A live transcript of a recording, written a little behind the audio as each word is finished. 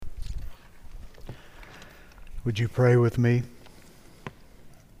Would you pray with me?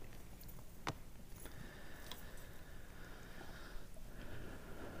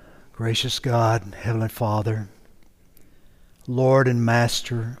 Gracious God, Heavenly Father, Lord and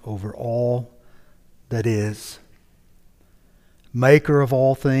Master over all that is, Maker of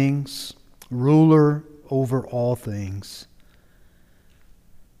all things, ruler over all things,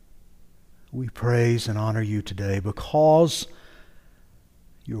 we praise and honor you today because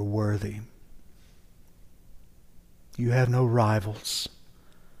you're worthy. You have no rivals,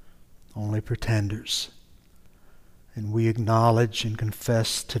 only pretenders. And we acknowledge and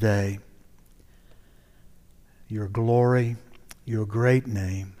confess today your glory, your great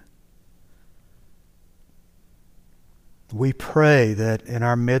name. We pray that in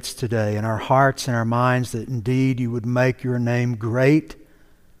our midst today, in our hearts and our minds, that indeed you would make your name great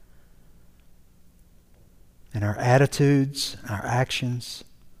in our attitudes, our actions,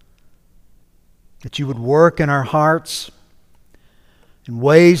 that you would work in our hearts in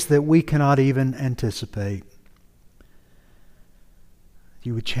ways that we cannot even anticipate.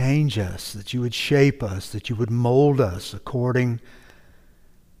 You would change us, that you would shape us, that you would mold us according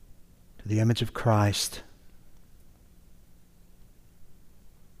to the image of Christ.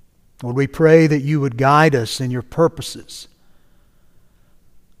 Lord, we pray that you would guide us in your purposes,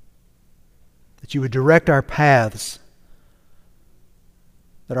 that you would direct our paths,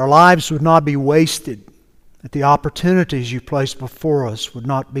 that our lives would not be wasted, that the opportunities you place before us would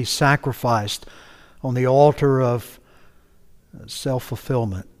not be sacrificed on the altar of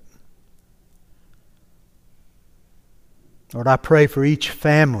self-fulfillment. Lord, I pray for each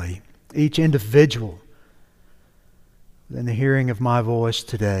family, each individual within the hearing of my voice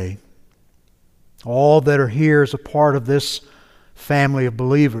today. All that are here as a part of this family of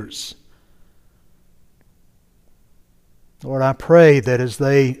believers. Lord, I pray that as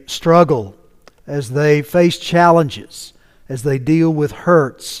they struggle, as they face challenges, as they deal with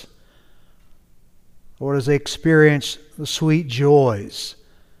hurts, Lord, as they experience the sweet joys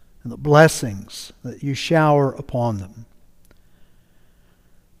and the blessings that you shower upon them,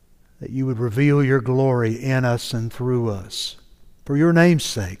 that you would reveal your glory in us and through us, for your name's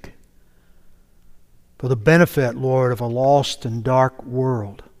sake, for the benefit, Lord, of a lost and dark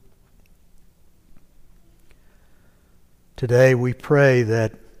world. Today we pray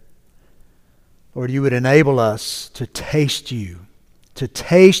that, Lord, you would enable us to taste you, to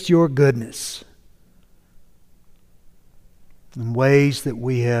taste your goodness in ways that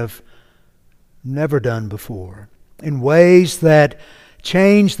we have never done before, in ways that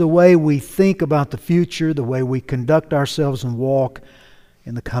change the way we think about the future, the way we conduct ourselves and walk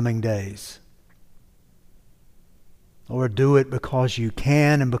in the coming days. Lord, do it because you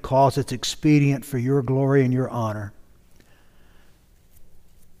can and because it's expedient for your glory and your honor.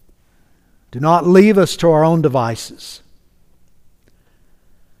 Do not leave us to our own devices,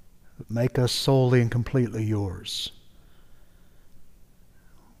 but make us solely and completely yours.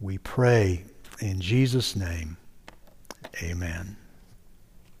 We pray in Jesus' name. Amen.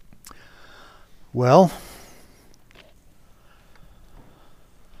 Well,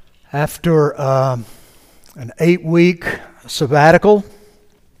 after an 8-week sabbatical,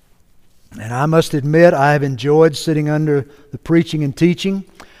 and I must admit I have enjoyed sitting under the preaching and teaching,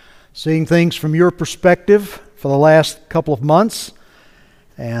 seeing things from your perspective for the last couple of months.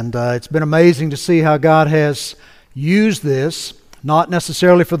 And it's been amazing to see how God has used this, not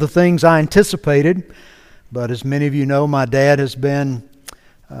necessarily for the things I anticipated, but as many of you know, my dad has been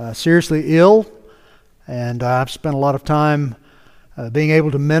seriously ill, and I've spent a lot of time being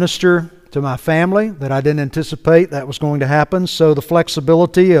able to minister to my family that I didn't anticipate that was going to happen. So the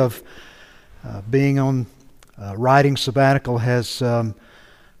flexibility of being on riding sabbatical has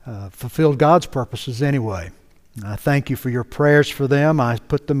fulfilled God's purposes anyway. I thank you for your prayers for them. I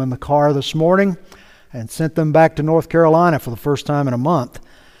put them in the car this morning and sent them back to North Carolina for the first time in a month.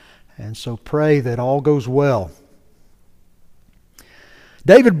 And so pray that all goes well.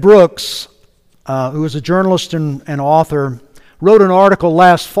 David Brooks, who is a journalist and author, wrote an article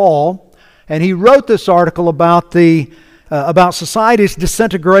last fall, and he wrote this article about society's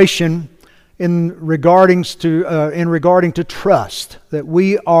disintegration in regarding to trust, that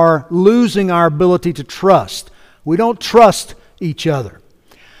we are losing our ability to trust. We don't trust each other.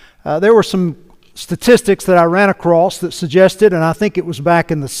 There were some statistics that I ran across that suggested, and I think it was back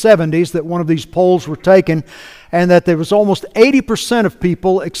in the 70s that one of these polls were taken, and that there was almost 80% of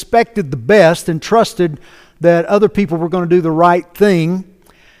people expected the best and trusted that other people were going to do the right thing,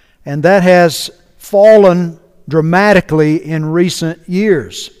 and that has fallen dramatically in recent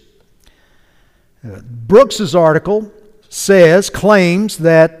years. Brooks's article claims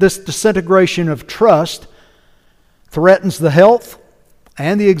that this disintegration of trust threatens the health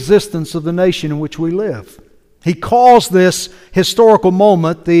and the existence of the nation in which we live. He calls this historical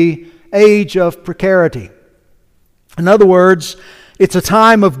moment the age of precarity. In other words, it's a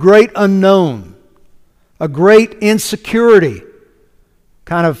time of great unknown, a great insecurity,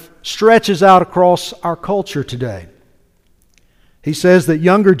 kind of stretches out across our culture today. He says that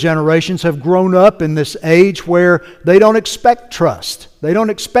younger generations have grown up in this age where they don't expect trust. They don't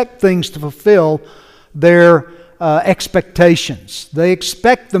expect things to fulfill their expectations. They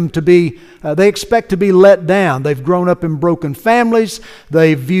expect to be let down. They've grown up in broken families.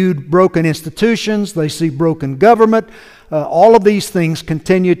 They've viewed broken institutions. They see broken government. All of these things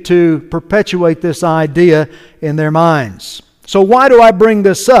continue to perpetuate this idea in their minds. So why do I bring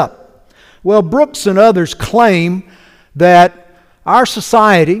this up? Well, Brooks and others claim that our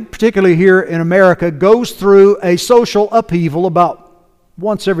society, particularly here in America, goes through a social upheaval about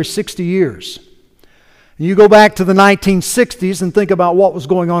once every 60 years. You go back to the 1960s and think about what was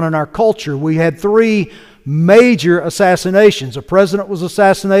going on in our culture. We had 3 major assassinations. A president was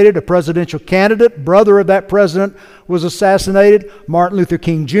assassinated, a presidential candidate, brother of that president was assassinated, Martin Luther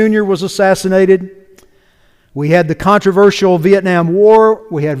King Jr. was assassinated. We had the controversial Vietnam War.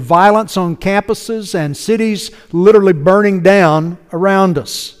 We had violence on campuses and cities literally burning down around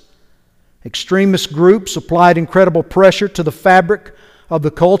us. Extremist groups applied incredible pressure to the fabric of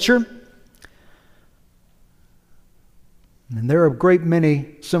the culture. And there are a great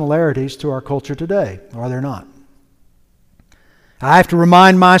many similarities to our culture today, are there not? I have to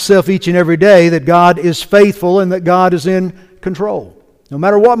remind myself each and every day that God is faithful and that God is in control. No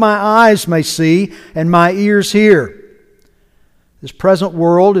matter what my eyes may see and my ears hear. This present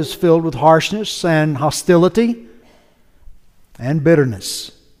world is filled with harshness and hostility and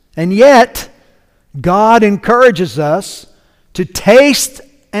bitterness. And yet, God encourages us to taste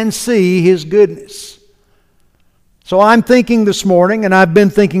and see His goodness. So I'm thinking this morning, and I've been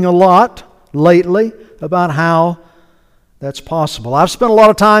thinking a lot lately about how that's possible. I've spent a lot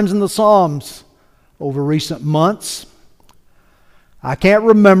of times in the Psalms over recent months. I can't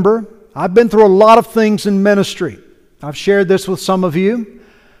remember. I've been through a lot of things in ministry. I've shared this with some of you.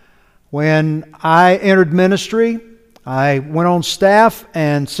 When I entered ministry, I went on staff,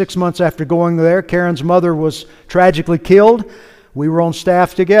 and 6 months after going there, Karen's mother was tragically killed. We were on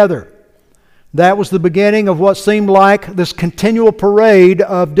staff together. That was the beginning of what seemed like this continual parade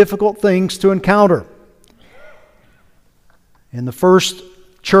of difficult things to encounter. In the first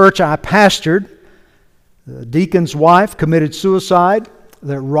church I pastored, the deacon's wife committed suicide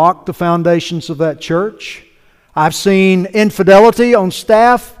that rocked the foundations of that church. I've seen infidelity on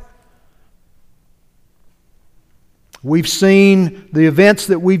staff. We've seen the events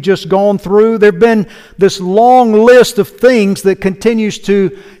that we've just gone through. There have been this long list of things that continues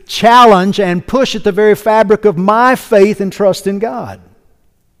to challenge and push at the very fabric of my faith and trust in God.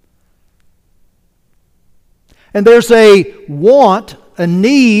 And there's a want, a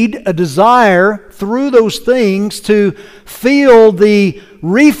need, a desire through those things to feel the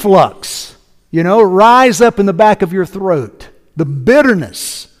reflux, rise up in the back of your throat. The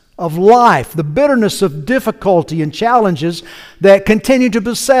bitterness of life, the bitterness of difficulty and challenges that continue to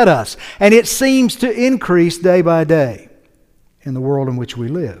beset us. And it seems to increase day by day in the world in which we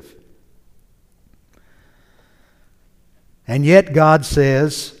live. And yet God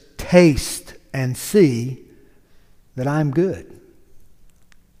says, taste and see that I'm good.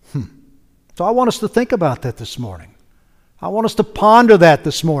 So I want us to think about that this morning. I want us to ponder that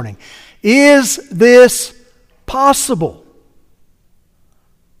this morning. Is this possible?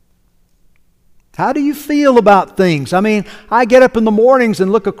 How do you feel about things? I mean, I get up in the mornings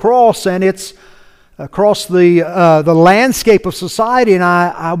and look across, and it's across the landscape of society, and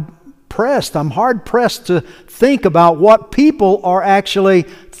I'm hard pressed to think about what people are actually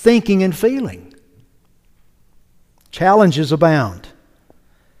thinking and feeling. Challenges abound.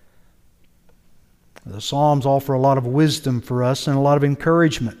 The Psalms offer a lot of wisdom for us and a lot of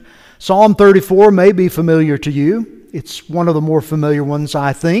encouragement. Psalm 34 may be familiar to you. It's one of the more familiar ones,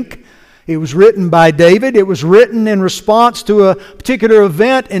 I think. It was written by David. It was written in response to a particular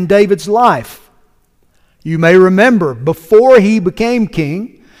event in David's life. You may remember, before he became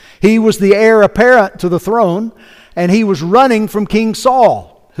king, he was the heir apparent to the throne, and he was running from King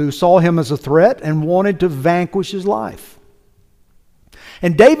Saul, who saw him as a threat and wanted to vanquish his life.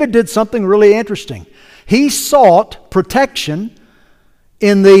 And David did something really interesting. He sought protection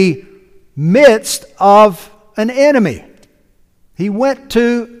in the midst of an enemy. He went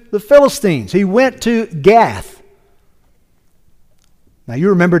to the Philistines. He went to Gath. Now you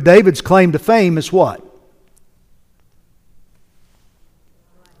remember David's claim to fame is what?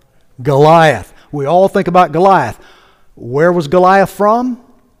 Goliath. We all think about Goliath. Where was Goliath from?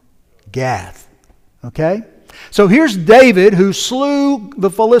 Gath. Okay? So here's David, who slew the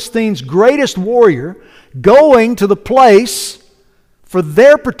Philistines' greatest warrior, going to the place for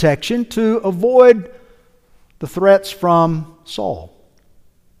their protection to avoid the threats from Saul.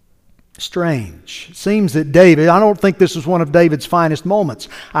 Strange. It seems that David, I don't think this was one of David's finest moments.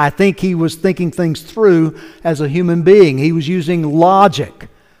 I think he was thinking things through as a human being. He was using logic.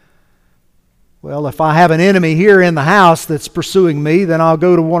 Well, if I have an enemy here in the house that's pursuing me, then I'll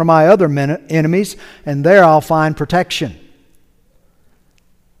go to one of my other enemies, and there I'll find protection.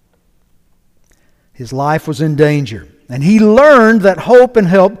 His life was in danger. And he learned that hope and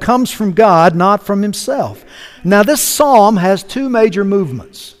help comes from God, not from himself. Now, this psalm has two major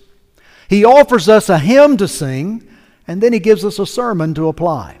movements. He offers us a hymn to sing, and then he gives us a sermon to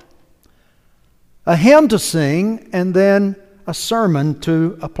apply. A hymn to sing, and then a sermon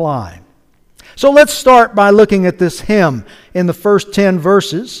to apply. So let's start by looking at this hymn in the first 10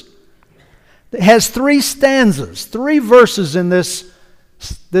 verses. It has 3 stanzas, 3 verses in this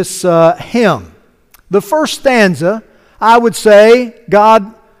hymn. The first stanza, I would say,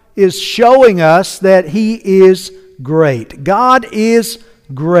 God is showing us that He is great. God is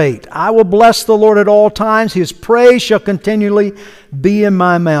great. I will bless the Lord at all times. His praise shall continually be in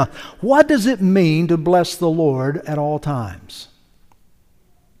my mouth. What does it mean to bless the Lord at all times?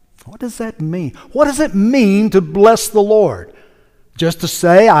 What does that mean? What does it mean to bless the Lord? Just to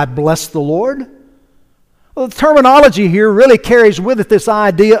say, I bless the Lord? Well, the terminology here really carries with it this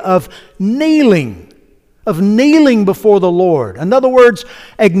idea of kneeling before the Lord. In other words,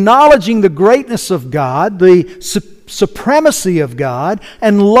 acknowledging the greatness of God, the supremacy of God,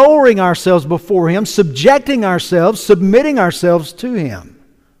 and lowering ourselves before Him, subjecting ourselves, submitting ourselves to Him.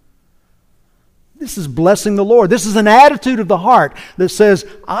 This is blessing the Lord. This is an attitude of the heart that says,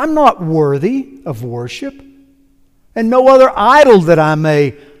 I'm not worthy of worship, and no other idol that I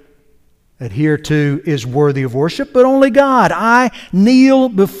may adhere to is worthy of worship, but only God. I kneel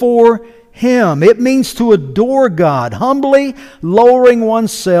before Him. It means to adore God, humbly lowering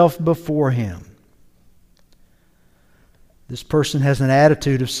oneself before Him. This person has an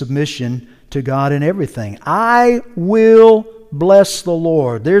attitude of submission to God in everything. I will bless the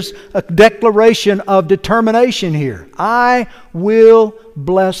Lord. There's a declaration of determination here. I will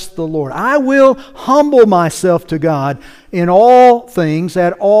bless the Lord. I will humble myself to God in all things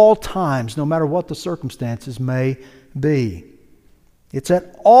at all times, no matter what the circumstances may be. It's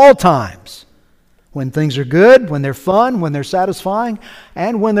at all times. When things are good, when they're fun, when they're satisfying,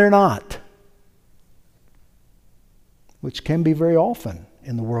 and when they're not. Which can be very often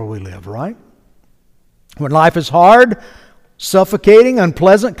in the world we live, right? When life is hard, suffocating,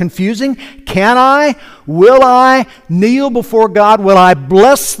 unpleasant, confusing, will I kneel before God? Will I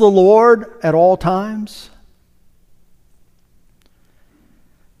bless the Lord at all times?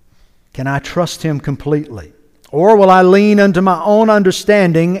 Can I trust Him completely? Or will I lean unto my own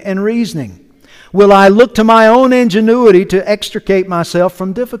understanding and reasoning? Will I look to my own ingenuity to extricate myself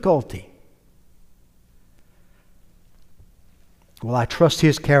from difficulty? Will I trust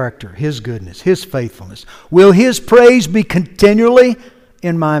His character, His goodness, His faithfulness? Will His praise be continually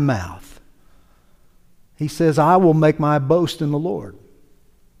in my mouth? He says, I will make my boast in the Lord.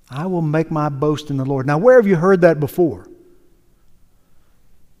 I will make my boast in the Lord. Now, where have you heard that before?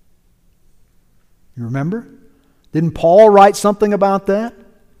 You remember? Didn't Paul write something about that?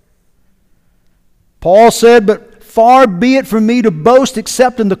 Paul said, but far be it from me to boast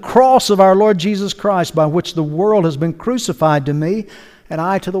except in the cross of our Lord Jesus Christ, by which the world has been crucified to me, and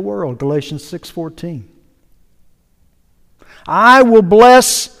I to the world. Galatians 6:14. I will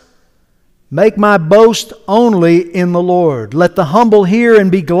make my boast only in the Lord. Let the humble hear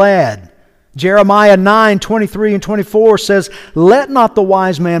and be glad. Jeremiah 9:23 and 24 says, let not the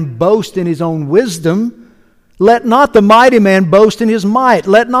wise man boast in his own wisdom. Let not the mighty man boast in his might.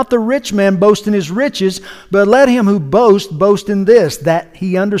 Let not the rich man boast in his riches. But let him who boasts boast in this, that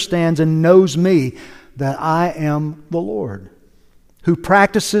he understands and knows me, that I am the Lord, who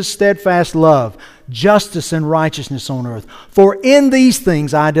practices steadfast love, justice, and righteousness on earth. For in these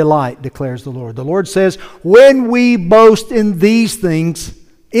things I delight, declares the Lord. The Lord says, when we boast in these things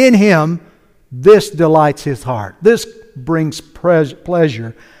in Him, this delights His heart. This brings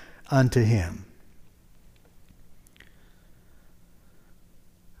pleasure unto Him.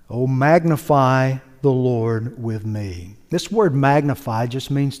 Oh, magnify the Lord with me. This word magnify just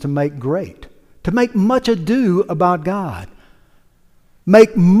means to make great. To make much ado about God.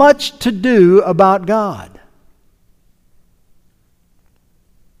 Make much to do about God.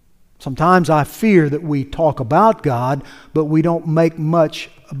 Sometimes I fear that we talk about God, but we don't make much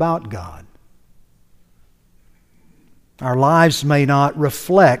about God. Our lives may not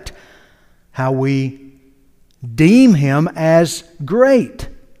reflect how we deem Him as great.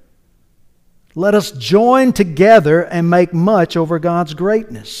 Let us join together and make much over God's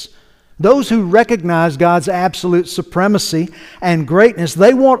greatness. Those who recognize God's absolute supremacy and greatness,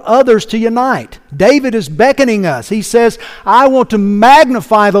 they want others to unite. David is beckoning us. He says, I want to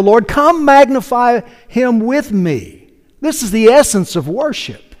magnify the Lord. Come magnify Him with me. This is the essence of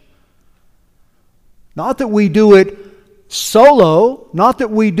worship. Not that we do it solo, not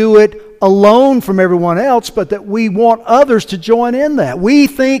that we do it alone from everyone else, but that we want others to join in that. We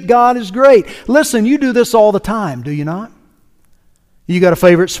think God is great. Listen, you do this all the time, do you not? You got a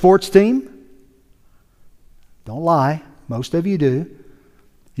favorite sports team? Don't lie. Most of you do.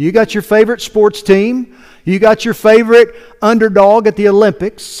 You got your favorite sports team. You got your favorite underdog at the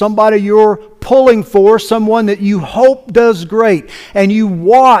Olympics. Somebody you're pulling for, someone that you hope does great. And you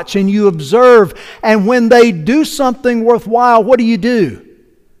watch and you observe. And when they do something worthwhile, what do?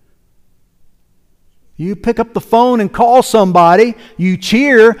 You pick up the phone and call somebody. You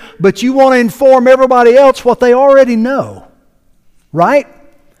cheer, but you want to inform everybody else what they already know. Right?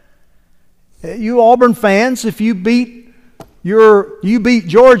 You Auburn fans, if you beat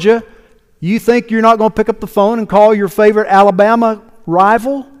Georgia, you think you're not going to pick up the phone and call your favorite Alabama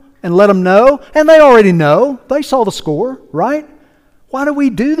rival and let them know? And they already know. They saw the score, right? Why do we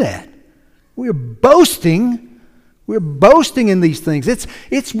do that? We're boasting. We're boasting in these things.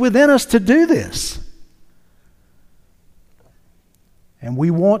 It's within us to do this. And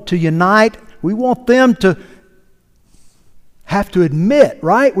we want to unite. We want them to have to admit,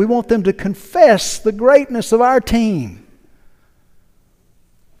 right? We want them to confess the greatness of our team.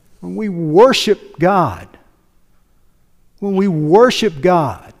 When we worship God,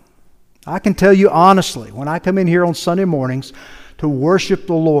 I can tell you honestly, when I come in here on Sunday mornings to worship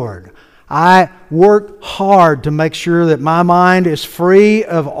the Lord, I work hard to make sure that my mind is free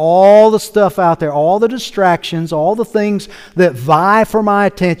of all the stuff out there, all the distractions, all the things that vie for my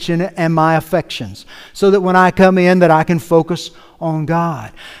attention and my affections, so that when I come in that I can focus on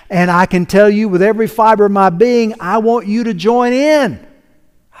God. And I can tell you with every fiber of my being, I want you to join in.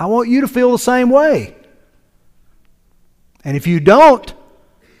 I want you to feel the same way. And if you don't,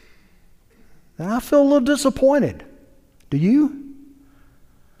 then I feel a little disappointed. Do you?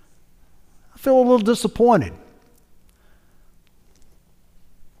 Feel a little disappointed.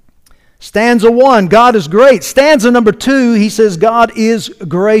 Stanza 1, God is great. Stanza number 2, he says, God is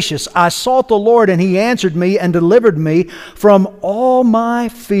gracious. I sought the Lord, and He answered me and delivered me from all my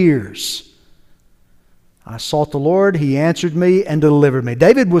fears. I sought the Lord, He answered me and delivered me.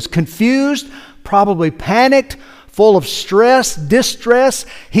 David was confused, probably panicked, full of stress, distress.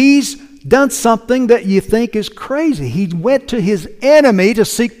 He's done something that you think is crazy. He went to his enemy to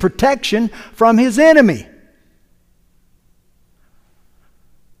seek protection from his enemy.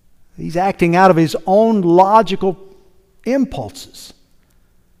 He's acting out of his own logical impulses.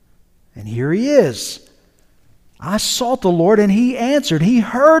 And here he is. I sought the Lord and He answered. He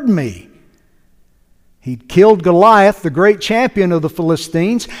heard me. He'd killed Goliath, the great champion of the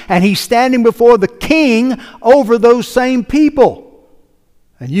Philistines, and he's standing before the king over those same people.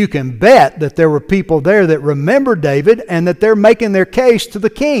 And you can bet that there were people there that remember David and that they're making their case to the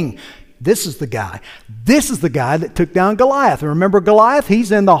king. This is the guy. This is the guy that took down Goliath. And remember Goliath?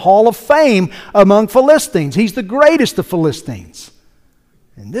 He's in the Hall of Fame among Philistines. He's the greatest of Philistines.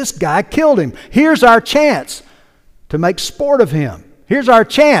 And this guy killed him. Here's our chance to make sport of him. Here's our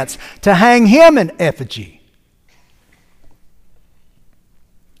chance to hang him in effigy.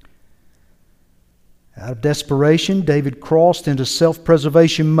 Out of desperation, David crossed into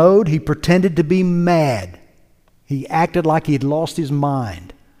self-preservation mode. He pretended to be mad. He acted like he had lost his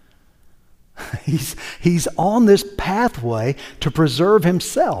mind. He's on this pathway to preserve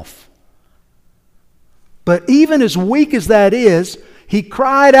himself. But even as weak as that is, he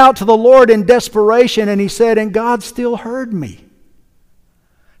cried out to the Lord in desperation, and he said, and God still heard me.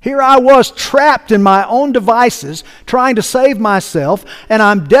 Here I was trapped in my own devices, trying to save myself, and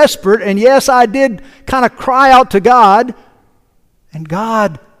I'm desperate, and yes, I did kind of cry out to God, and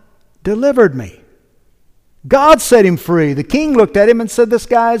God delivered me. God set him free. The king looked at him and said, this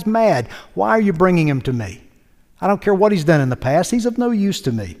guy is mad. Why are you bringing him to me? I don't care what he's done in the past. He's of no use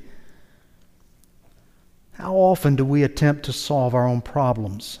to me. How often do we attempt to solve our own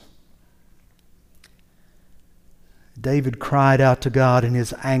problems? David cried out to God in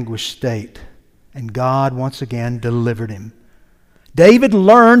his anguished state, and God once again delivered him. David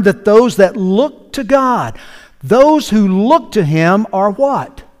learned that those that look to God, those who look to Him are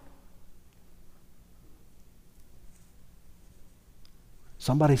what?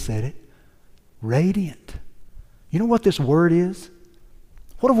 Somebody said it. Radiant. You know what this word is?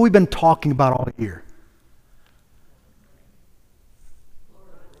 What have we been talking about all year?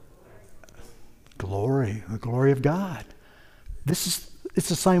 Glory, the glory of God. It's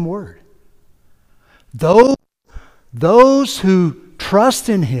the same word. Those who trust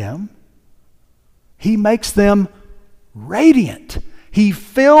in Him, He makes them radiant. He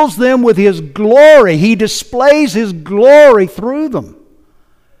fills them with His glory. He displays His glory through them.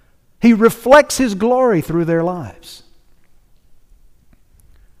 He reflects His glory through their lives.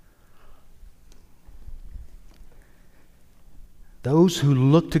 Those who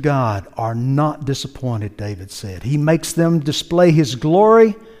look to God are not disappointed, David said. He makes them display His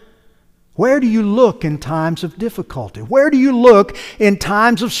glory. Where do you look in times of difficulty? Where do you look in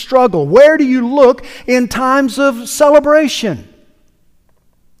times of struggle? Where do you look in times of celebration?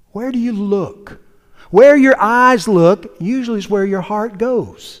 Where do you look? Where your eyes look usually is where your heart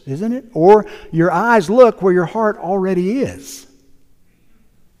goes, isn't it? Or your eyes look where your heart already is.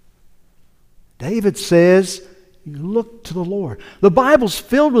 David says, you look to the Lord. The Bible's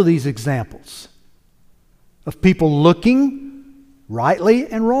filled with these examples of people looking rightly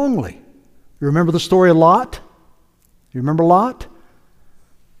and wrongly. You remember the story of Lot? You remember Lot?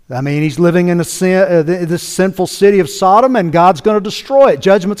 I mean, he's living in this sinful city of Sodom, and God's going to destroy it.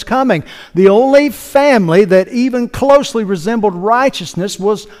 Judgment's coming. The only family that even closely resembled righteousness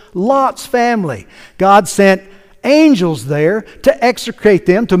was Lot's family. God sent angels there to extricate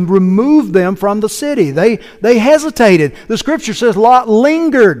them, to remove them from the city. They hesitated. The Scripture says Lot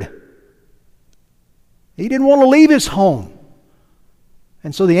lingered. He didn't want to leave his home.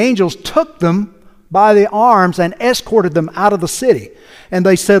 And so the angels took them by the arms and escorted them out of the city. And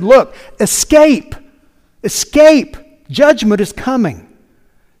they said, look, escape. Escape. Judgment is coming.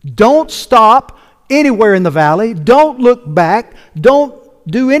 Don't stop anywhere in the valley. Don't look back. Don't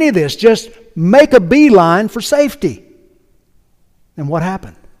do any of this. Just make a beeline for safety. And what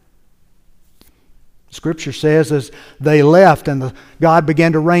happened? Scripture says as they left and God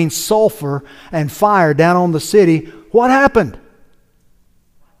began to rain sulfur and fire down on the city, what happened?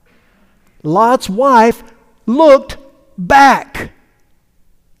 Lot's wife looked back.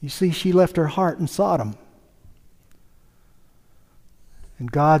 You see, she left her heart in Sodom.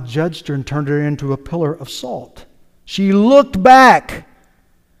 And God judged her and turned her into a pillar of salt. She looked back.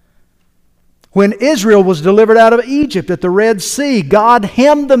 When Israel was delivered out of Egypt at the Red Sea, God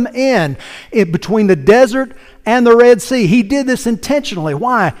hemmed them in between the desert and the Red Sea. He did this intentionally.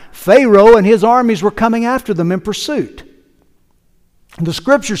 Why? Pharaoh and his armies were coming after them in pursuit. The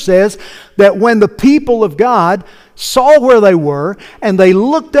Scripture says that when the people of God saw where they were and they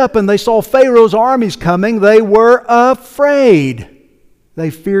looked up and they saw Pharaoh's armies coming, they were afraid. They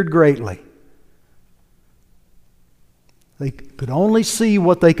feared greatly. They could only see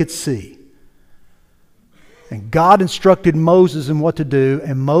what they could see. And God instructed Moses in what to do,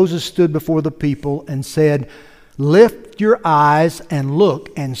 and Moses stood before the people and said, lift your eyes and look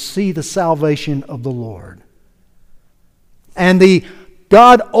and see the salvation of the Lord. And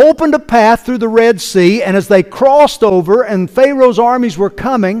God opened a path through the Red Sea, and as they crossed over and Pharaoh's armies were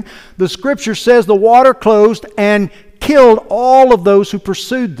coming, the Scripture says the water closed and killed all of those who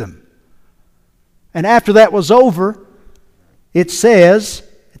pursued them. And after that was over, it says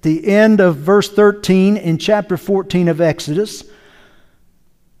at the end of verse 13 in chapter 14 of Exodus,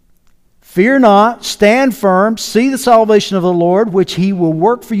 fear not, stand firm, see the salvation of the Lord, which He will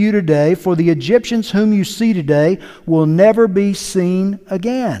work for you today, for the Egyptians whom you see today will never be seen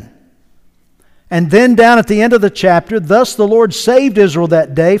again. And then down at the end of the chapter, thus the Lord saved Israel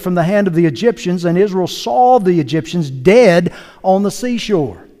that day from the hand of the Egyptians, and Israel saw the Egyptians dead on the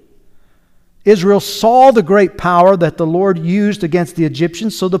seashore. Israel saw the great power that the Lord used against the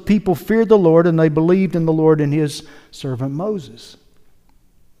Egyptians, so the people feared the Lord, and they believed in the Lord and His servant Moses.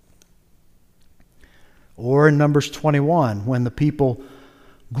 Or in Numbers 21, when the people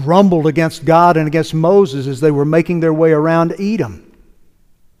grumbled against God and against Moses as they were making their way around Edom.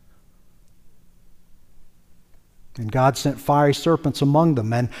 And God sent fiery serpents among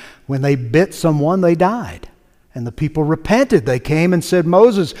them, and when they bit someone, they died. And the people repented. They came and said,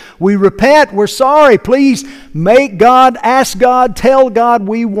 Moses, we repent, we're sorry. Please make God, ask God, tell God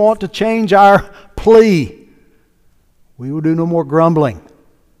we want to change our plea. We will do no more grumbling.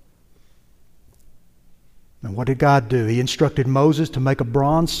 And what did God do? He instructed Moses to make a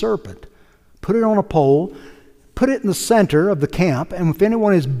bronze serpent, put it on a pole, put it in the center of the camp, and if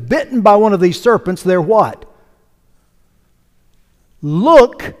anyone is bitten by one of these serpents, they're what?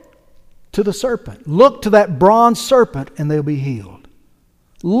 Look to the serpent. Look to that bronze serpent and they'll be healed.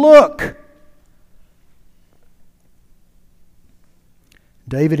 Look.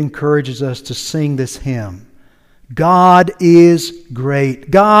 David encourages us to sing this hymn. God is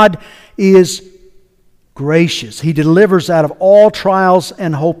great. God is gracious. He delivers out of all trials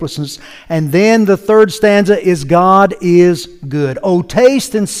and hopelessness. And then the third stanza is God is good. Oh,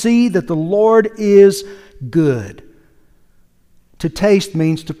 taste and see that the Lord is good. To taste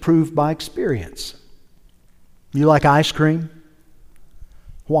means to prove by experience. You like ice cream?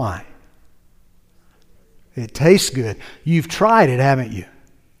 Why? It tastes good. You've tried it, haven't you?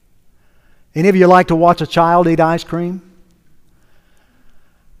 Any of you like to watch a child eat ice cream?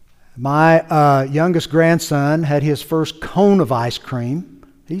 My youngest grandson had his first cone of ice cream.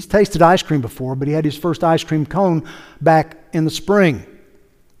 He's tasted ice cream before, but he had his first ice cream cone back in the spring.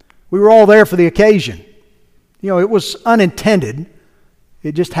 We were all there for the occasion. You know, it was unintended.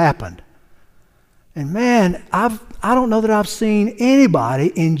 It just happened. And man, I don't know that I've seen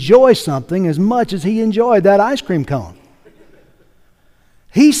anybody enjoy something as much as he enjoyed that ice cream cone.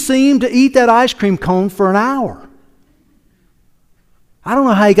 He seemed to eat that ice cream cone for an hour. I don't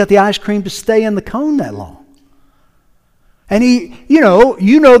know how he got the ice cream to stay in the cone that long. And you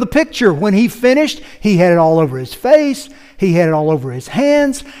know the picture. When he finished, he had it all over his face, he had it all over his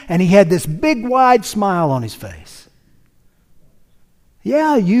hands, and he had this big wide smile on his face.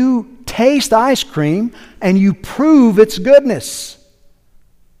 Yeah, you taste ice cream and you prove its goodness.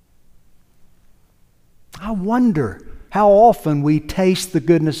 I wonder how often we taste the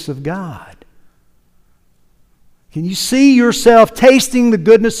goodness of God. Can you see yourself tasting the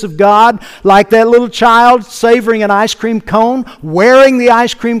goodness of God like that little child savoring an ice cream cone, wearing the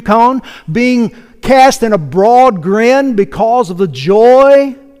ice cream cone, being cast in a broad grin because of the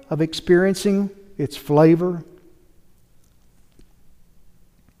joy of experiencing its flavor?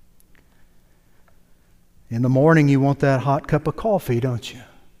 In the morning, you want that hot cup of coffee, don't you?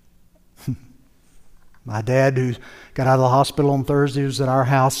 My dad, who got out of the hospital on Thursday, was at our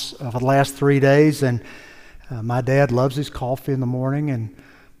house for the last 3 days, and my dad loves his coffee in the morning. And,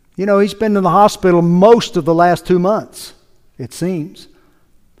 you know, he's been in the hospital most of the last 2 months, it seems.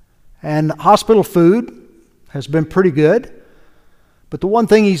 And hospital food has been pretty good. But the one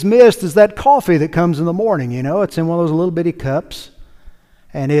thing he's missed is that coffee that comes in the morning, you know. It's in one of those little bitty cups.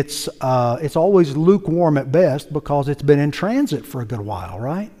 And it's always lukewarm at best because it's been in transit for a good while,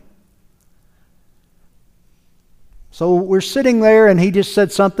 right? So we're sitting there and he just said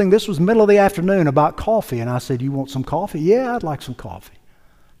something. This was middle of the afternoon about coffee. And I said, "You want some coffee?" "Yeah, I'd like some coffee."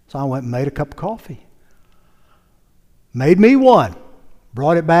 So I went and made a cup of coffee. Made me one.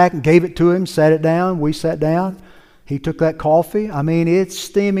 Brought it back and gave it to him, sat it down. We sat down. He took that coffee. I mean, it's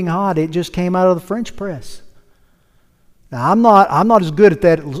steaming hot. It just came out of the French press. Now, I'm not as good at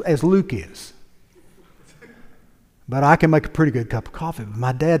that as Luke is. But I can make a pretty good cup of coffee. But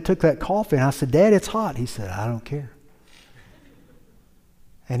my dad took that coffee and I said, "Dad, it's hot." He said, "I don't care."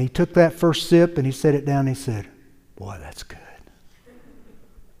 And he took that first sip and he set it down and he said, "Boy, that's good.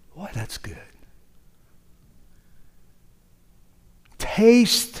 Boy, that's good."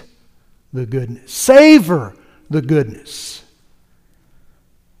 Taste the goodness. Savor the goodness.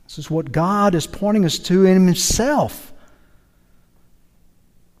 This is what God is pointing us to in Himself.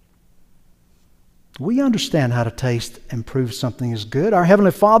 We understand how to taste and prove something is good. Our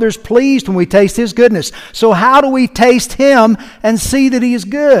Heavenly Father is pleased when we taste His goodness. So how do we taste Him and see that He is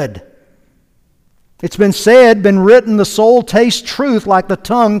good? It's been said, been written, the soul tastes truth like the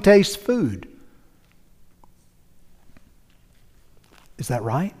tongue tastes food. Is that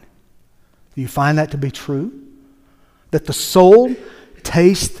right? Do you find that to be true? That the soul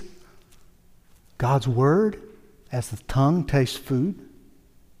tastes God's Word as the tongue tastes food?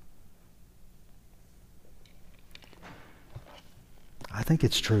 I think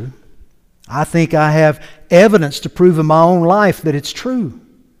it's true. I think I have evidence to prove in my own life that it's true.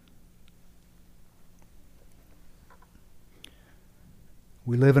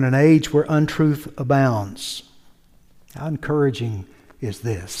 We live in an age where untruth abounds. How encouraging is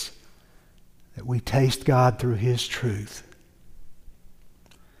this? That we taste God through His truth.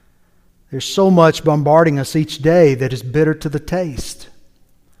 There's so much bombarding us each day that is bitter to the taste.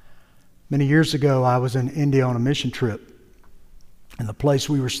 Many years ago, I was in India on a mission trip. And the place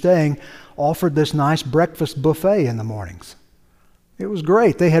we were staying offered this nice breakfast buffet in the mornings. It was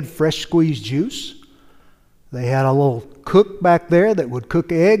great. They had fresh squeezed juice. They had a little cook back there that would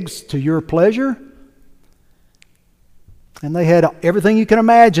cook eggs to your pleasure. And they had everything you can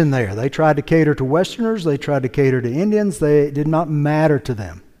imagine there. They tried to cater to Westerners. They tried to cater to Indians. It did not matter to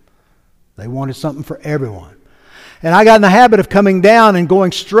them. They wanted something for everyone. And I got in the habit of coming down and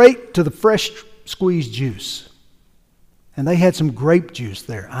going straight to the fresh squeezed juice. And they had some grape juice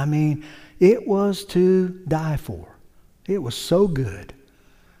there. I mean, it was to die for. It was so good.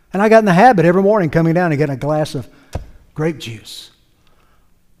 And I got in the habit every morning coming down and getting a glass of Grape juice.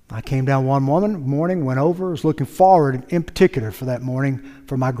 I came down one morning, went over, was looking forward in particular for that morning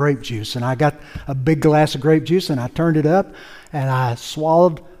for my grape juice. And I got a big glass of grape juice and I turned it up and I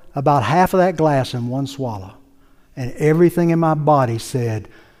swallowed about half of that glass in one swallow. And everything in my body said,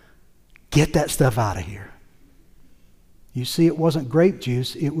 get that stuff out of here. You see, it wasn't grape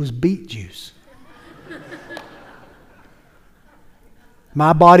juice, it was beet juice.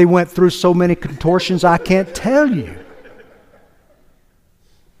 My body went through so many contortions I can't tell you.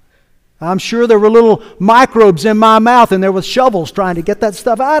 I'm sure there were little microbes in my mouth and there were shovels trying to get that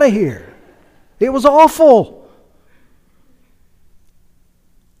stuff out of here. It was awful.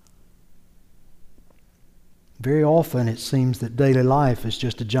 Very often it seems that daily life is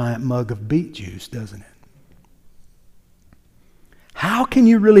just a giant mug of beet juice, doesn't it? How can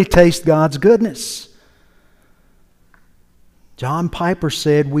you really taste God's goodness? John Piper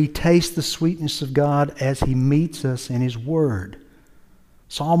said, we taste the sweetness of God as He meets us in His Word.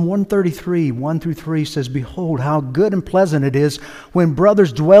 Psalm 133, 1-3 says, behold, how good and pleasant it is when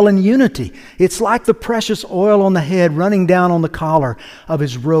brothers dwell in unity. It's like the precious oil on the head running down on the collar of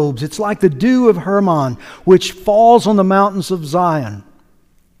his robes. It's like the dew of Hermon, which falls on the mountains of Zion.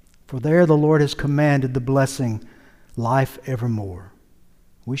 For there the Lord has commanded the blessing, life evermore.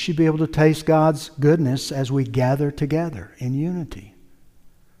 We should be able to taste God's goodness as we gather together in unity.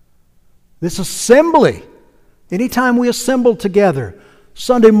 This assembly, anytime we assemble together,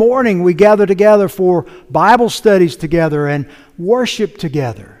 Sunday morning we gather together for Bible studies together and worship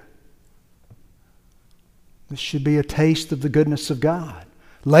together. This should be a taste of the goodness of God.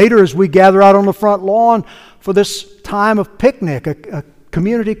 Later, as we gather out on the front lawn for this time of picnic, a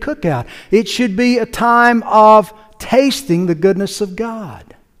community cookout, it should be a time of tasting the goodness of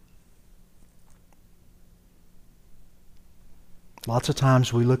God. Lots of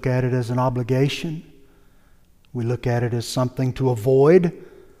times we look at it as an obligation. We look at it as something to avoid.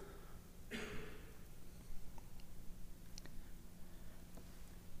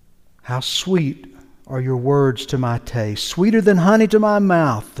 How sweet are your words to my taste, sweeter than honey to my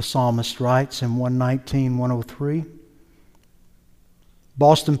mouth, the psalmist writes in 119, 103.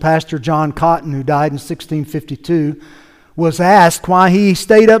 Boston pastor John Cotton, who died in 1652, was asked why he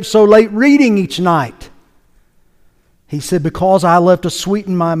stayed up so late reading each night. He said, because I love to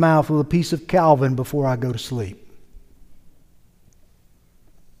sweeten my mouth with a piece of Calvin before I go to sleep.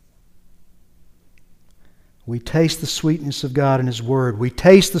 We taste the sweetness of God in His Word. We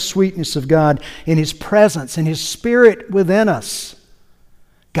taste the sweetness of God in His presence, in His Spirit within us,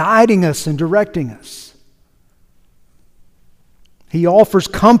 guiding us and directing us. He offers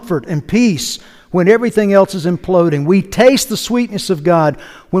comfort and peace when everything else is imploding. We taste the sweetness of God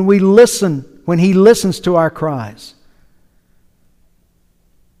when we listen, when He listens to our cries.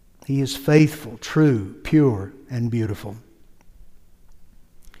 He is faithful, true, pure, and beautiful.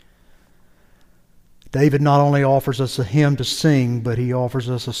 David not only offers us a hymn to sing, but he offers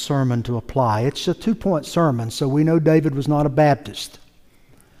us a sermon to apply. It's a 2-point sermon, so we know David was not a Baptist.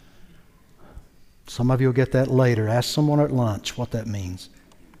 Some of you will get that later. Ask someone at lunch what that means.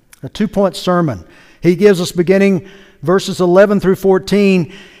 A 2-point sermon. He gives us, beginning verses 11 through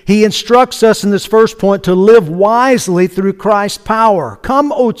 14, he instructs us in this first point to live wisely through Christ's power.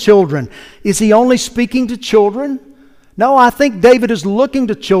 Come, O children. Is he only speaking to children? No, I think David is looking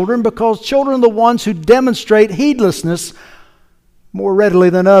to children because children are the ones who demonstrate heedlessness more readily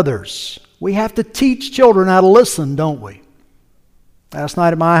than others. We have to teach children how to listen, don't we? Last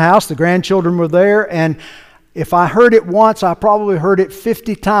night at my house, the grandchildren were there, and if I heard it once, I probably heard it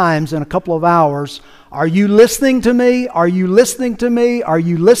 50 times in a couple of hours. Are you listening to me? Are you listening to me? Are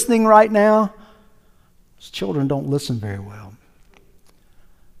you listening right now? Children don't listen very well.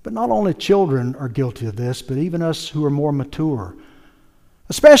 But not only children are guilty of this, but even us who are more mature.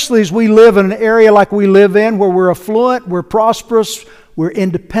 Especially as we live in an area like we live in, where we're affluent, we're prosperous, we're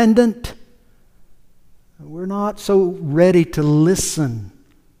independent. We're not so ready to listen.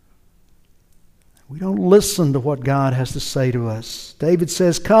 We don't listen to what God has to say to us. David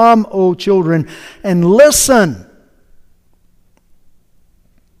says, come, O children, and listen.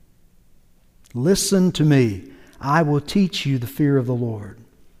 Listen to me. I will teach you the fear of the Lord.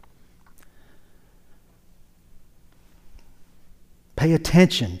 Pay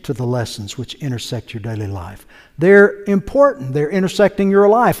attention to the lessons which intersect your daily life. They're important. They're intersecting your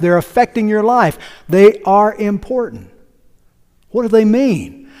life. They're affecting your life. They are important. What do they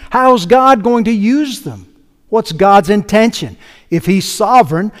mean? How is God going to use them? What's God's intention? If He's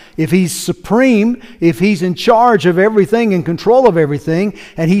sovereign, if He's supreme, if He's in charge of everything, in control of everything,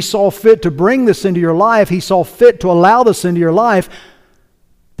 and He saw fit to bring this into your life, He saw fit to allow this into your life,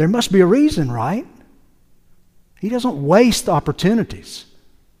 there must be a reason, right? He doesn't waste opportunities.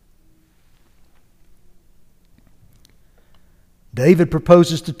 David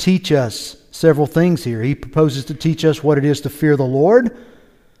proposes to teach us several things here. He proposes to teach us what it is to fear the Lord.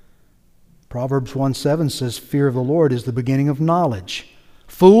 Proverbs 1:7 says, "Fear of the Lord is the beginning of knowledge."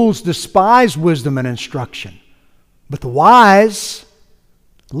 Fools despise wisdom and instruction, but the wise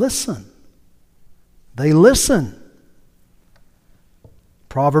listen. They listen.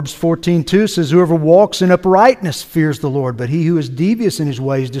 Proverbs 14:2 says, "Whoever walks in uprightness fears the Lord, but he who is devious in his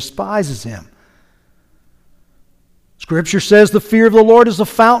ways despises him." Scripture says the fear of the Lord is a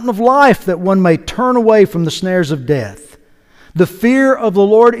fountain of life, that one may turn away from the snares of death. The fear of the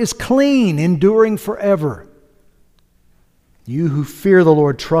Lord is clean, enduring forever. You who fear the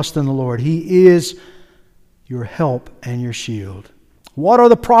Lord, trust in the Lord. He is your help and your shield. What are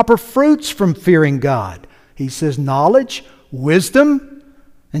the proper fruits from fearing God? He says knowledge, wisdom,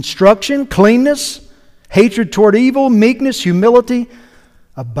 instruction, cleanness, hatred toward evil, meekness, humility,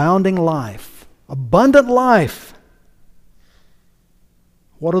 abounding life, abundant life.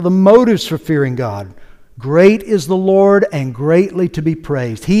 What are the motives for fearing God? Great is the Lord and greatly to be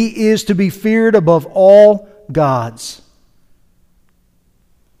praised. He is to be feared above all gods.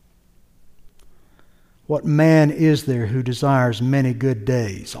 What man is there who desires many good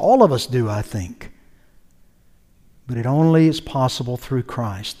days? All of us do, I think. But it only is possible through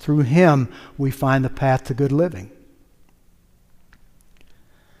Christ. Through Him we find the path to good living.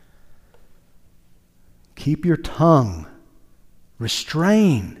 Keep your tongue.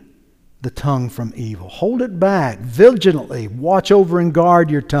 Restrain the tongue from evil. Hold it back. Vigilantly watch over and guard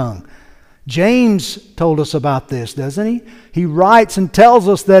your tongue. James told us about this, doesn't he? He writes and tells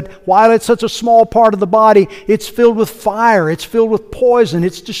us that while it's such a small part of the body, it's filled with fire, it's filled with poison,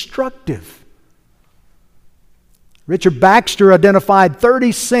 it's destructive. Richard Baxter identified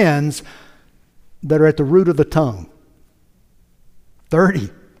 30 sins that are at the root of the tongue. 30.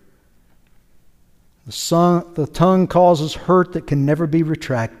 The tongue causes hurt that can never be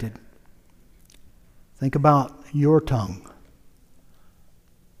retracted. Think about your tongue.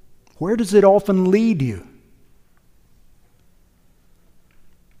 Where does it often lead you?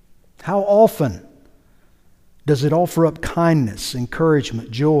 How often does it offer up kindness, encouragement,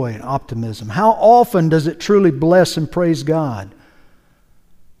 joy, and optimism? How often does it truly bless and praise God?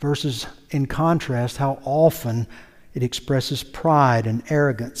 Versus, in contrast, how often it expresses pride and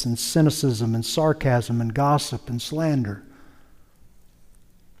arrogance and cynicism and sarcasm and gossip and slander.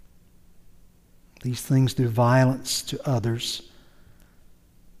 These things do violence to others.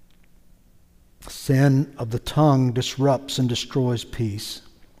 Sin of the tongue disrupts and destroys peace.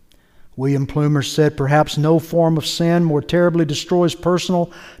 William Plumer said, "Perhaps no form of sin more terribly destroys personal,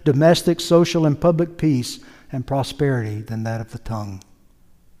 domestic, social, and public peace and prosperity than that of the tongue."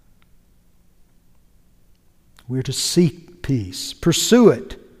 We're to seek peace, pursue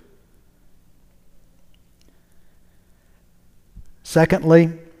it.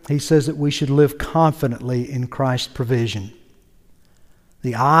 Secondly, he says that we should live confidently in Christ's provision.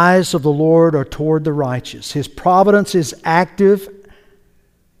 The eyes of the Lord are toward the righteous. His providence is active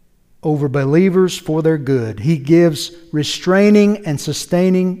over believers for their good. He gives restraining and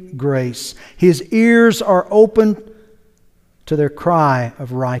sustaining grace. His ears are open to their cry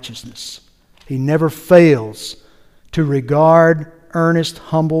of righteousness. He never fails to regard earnest,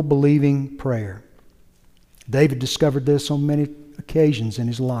 humble, believing prayer. David discovered this on many occasions in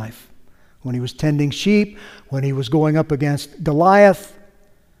his life. When he was tending sheep, when he was going up against Goliath,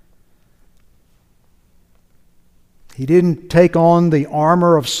 he didn't take on the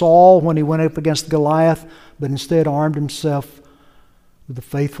armor of Saul when he went up against Goliath, but instead armed himself with the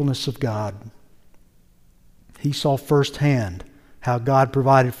faithfulness of God. He saw firsthand how God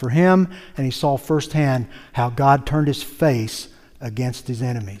provided for him, and he saw firsthand how God turned His face against his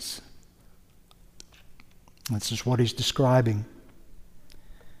enemies. This is what he's describing.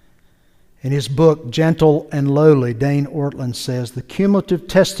 In his book, Gentle and Lowly, Dane Ortland says, the cumulative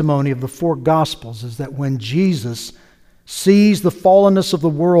testimony of the four Gospels is that when Jesus sees the fallenness of the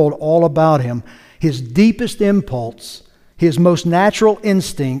world all about him, his deepest impulse, his most natural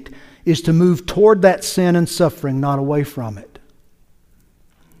instinct, is to move toward that sin and suffering, not away from it.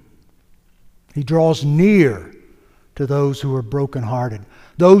 He draws near to those who are brokenhearted,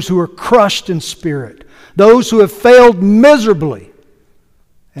 those who are crushed in spirit, those who have failed miserably,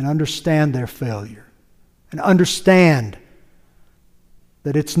 and understand their failure, and understand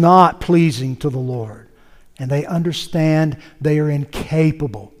that it's not pleasing to the Lord, and they understand they are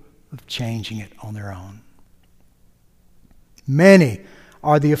incapable of changing it on their own. Many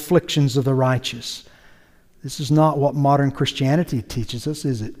are the afflictions of the righteous. This is not what modern Christianity teaches us,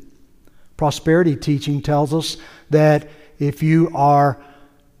 is it? prosperity teaching tells us that if you are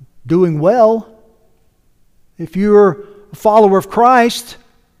doing well, if you're a follower of Christ,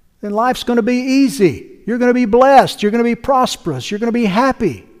 then life's going to be easy. You're going to be blessed. You're going to be prosperous. You're going to be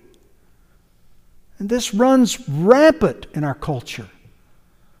happy. And this runs rampant in our culture.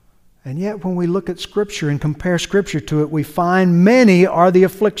 And yet when we look at Scripture and compare Scripture to it, we find many are the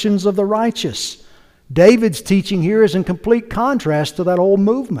afflictions of the righteous. David's teaching here is in complete contrast to that old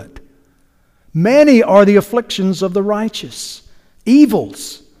movement. Many are the afflictions of the righteous,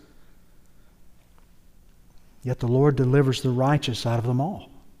 evils. Yet the Lord delivers the righteous out of them all.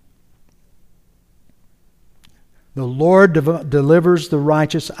 The Lord delivers the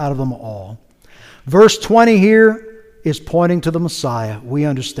righteous out of them all. Verse 20 here is pointing to the Messiah. We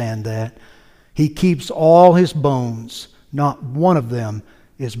understand that. He keeps all his bones. Not one of them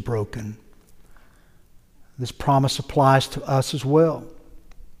is broken. This promise applies to us as well.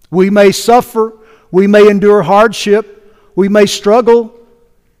 We may suffer. We may endure hardship. We may struggle.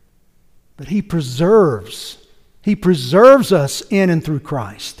 But He preserves. He preserves us in and through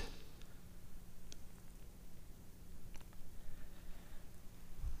Christ.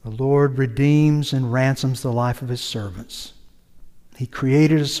 The Lord redeems and ransoms the life of His servants. He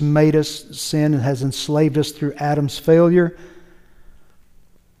created us, made us sin, and has enslaved us through Adam's failure,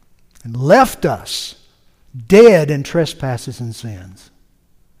 and left us dead in trespasses and sins.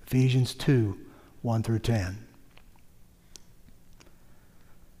 Ephesians 2, 1 through 10.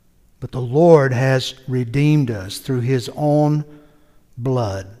 But the Lord has redeemed us through His own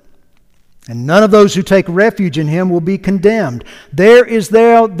blood. And none of those who take refuge in Him will be condemned. There is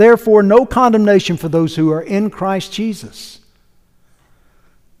therefore no condemnation for those who are in Christ Jesus.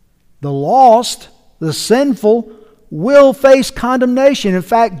 The lost, the sinful, will face condemnation. In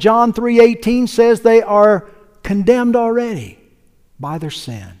fact, John 3:18 says they are condemned already by their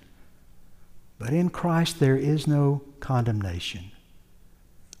sin. But in Christ there is no condemnation.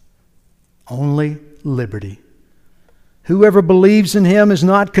 Only liberty. Whoever believes in Him is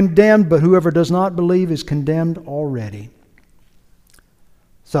not condemned, but whoever does not believe is condemned already.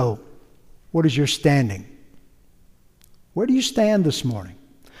 So, what is your standing? Where do you stand this morning?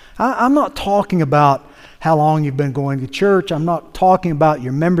 I'm not talking about how long you've been going to church. I'm not talking about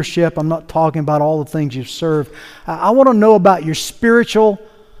your membership. I'm not talking about all the things you've served. I want to know about your spiritual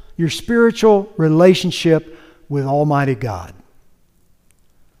relationship with Almighty God.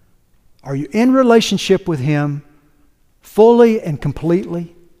 Are you in relationship with Him fully and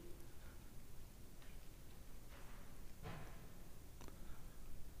completely?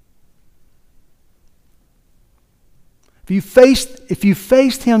 If you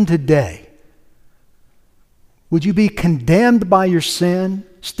faced Him today, would you be condemned by your sin,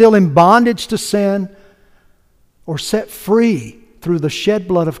 still in bondage to sin, or set free through the shed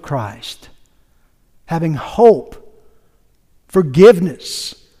blood of Christ, having hope,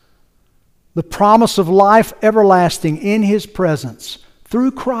 forgiveness, the promise of life everlasting in His presence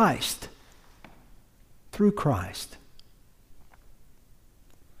through Christ? Through Christ.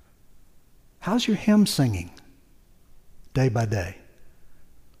 How's your hymn singing? Day by day.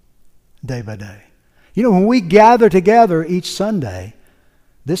 Day by day. You know, when we gather together each Sunday,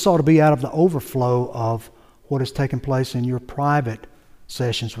 this ought to be out of the overflow of what has taken place in your private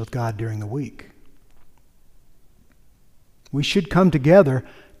sessions with God during the week. We should come together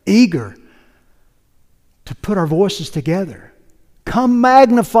eager to put our voices together. Come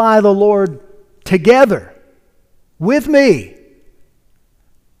magnify the Lord together with me.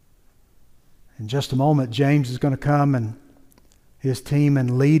 In just a moment, James is going to come and his team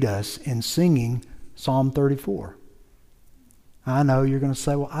and lead us in singing Psalm 34. I know you're going to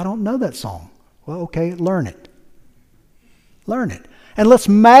say, well, I don't know that song. Well, okay, learn it. Learn it. And let's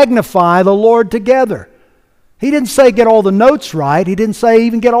magnify the Lord together. He didn't say get all the notes right. He didn't say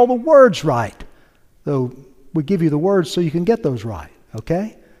even get all the words right. Though we give you the words so you can get those right.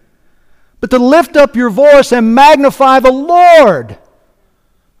 Okay? But to lift up your voice and magnify the Lord.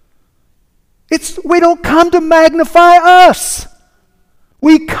 We don't come to magnify us.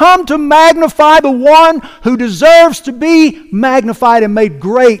 We come to magnify the one who deserves to be magnified and made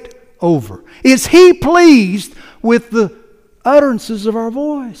great over. Is He pleased with the utterances of our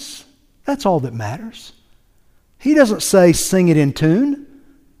voice? That's all that matters. He doesn't say sing it in tune.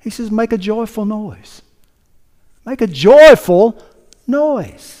 He says make a joyful noise. Make a joyful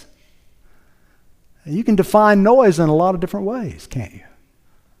noise. You can define noise in a lot of different ways, can't you?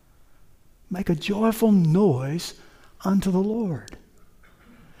 Make a joyful noise unto the Lord.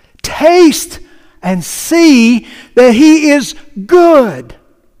 Taste and see that He is good.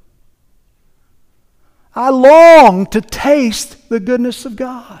 I long to taste the goodness of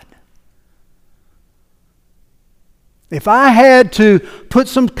God. If I had to put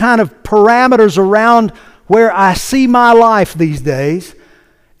some kind of parameters around where I see my life these days,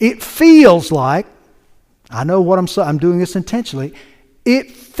 it feels like, I know what I'm doing this intentionally,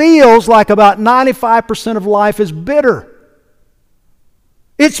 it feels like about 95% of life is bitter.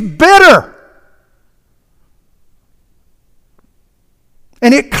 It's bitter.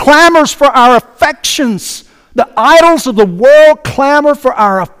 And it clamors for our affections. The idols of the world clamor for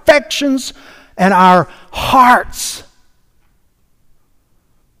our affections and our hearts.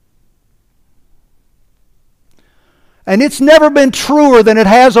 And it's never been truer than it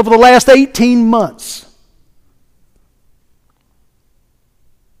has over the last 18 months.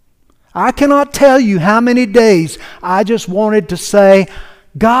 I cannot tell you how many days I just wanted to say,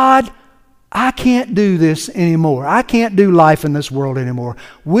 God, I can't do this anymore. I can't do life in this world anymore.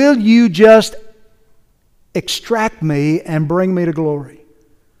 Will you just extract me and bring me to glory?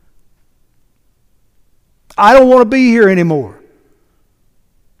 I don't want to be here anymore.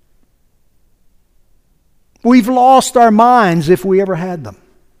 We've lost our minds if we ever had them.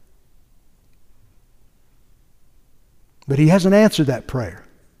 But He hasn't answered that prayer.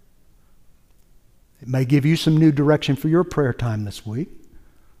 It may give you some new direction for your prayer time this week.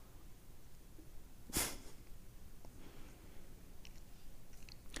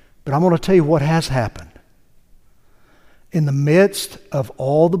 But I'm going to tell you what has happened. In the midst of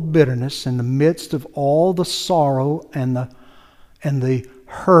all the bitterness, in the midst of all the sorrow and the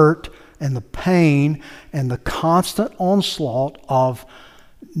hurt and the pain and the constant onslaught of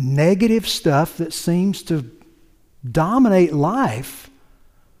negative stuff that seems to dominate life,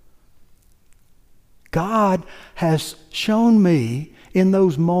 God has shown me in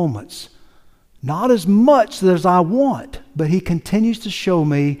those moments, not as much as I want, but He continues to show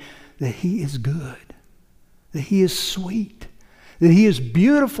me that He is good, that He is sweet, that He is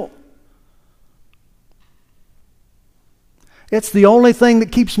beautiful. It's the only thing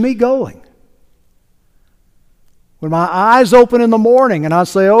that keeps me going. When my eyes open in the morning and I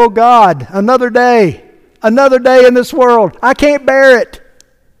say, oh God, another day in this world, I can't bear it.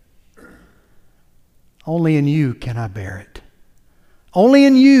 Only in You can I bear it. Only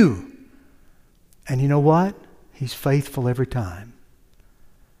in You. And you know what? He's faithful every time.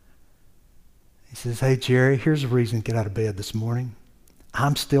 He says, hey Jerry, here's a reason to get out of bed this morning.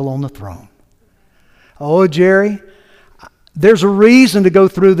 I'm still on the throne. Oh Jerry, there's a reason to go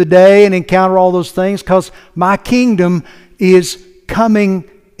through the day and encounter all those things because my kingdom is coming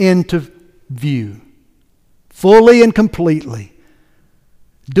into view fully and completely.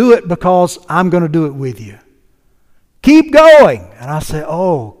 Do it because I'm going to do it with You. Keep going. And I say,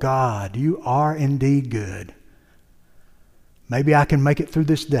 oh God, You are indeed good. Maybe I can make it through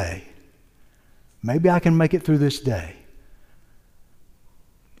this day. Maybe I can make it through this day.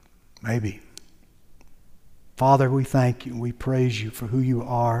 Maybe. Father, we thank You. We praise You for who You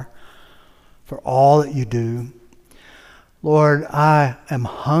are, for all that You do. Lord, I am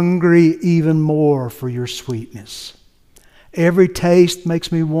hungry even more for Your sweetness. Every taste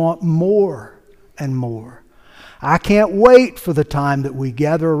makes me want more and more. I can't wait for the time that we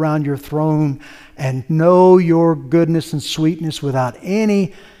gather around Your throne and know Your goodness and sweetness without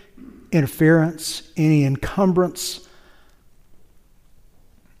any interference, any encumbrance.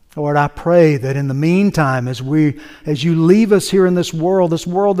 Lord, I pray that in the meantime, as You leave us here in this world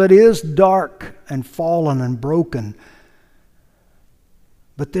that is dark and fallen and broken,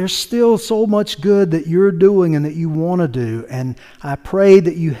 but there's still so much good that You're doing and that You want to do. And I pray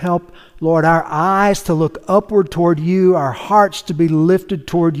that You help, Lord, our eyes to look upward toward You, our hearts to be lifted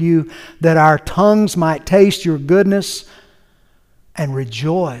toward You, that our tongues might taste Your goodness and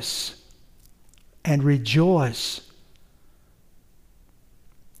rejoice. And rejoice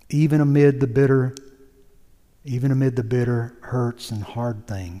even amid the bitter hurts and hard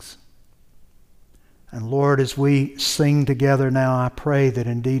things. And Lord, as we sing together now, I pray that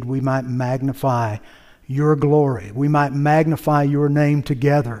indeed we might magnify Your glory. We might magnify Your name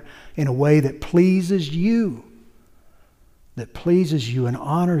together in a way that pleases You. That pleases You and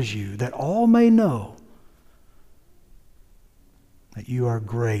honors You. That all may know that You are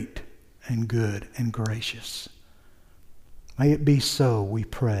great and good and gracious. May it be so, we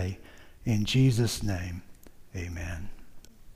pray. In Jesus' name, amen.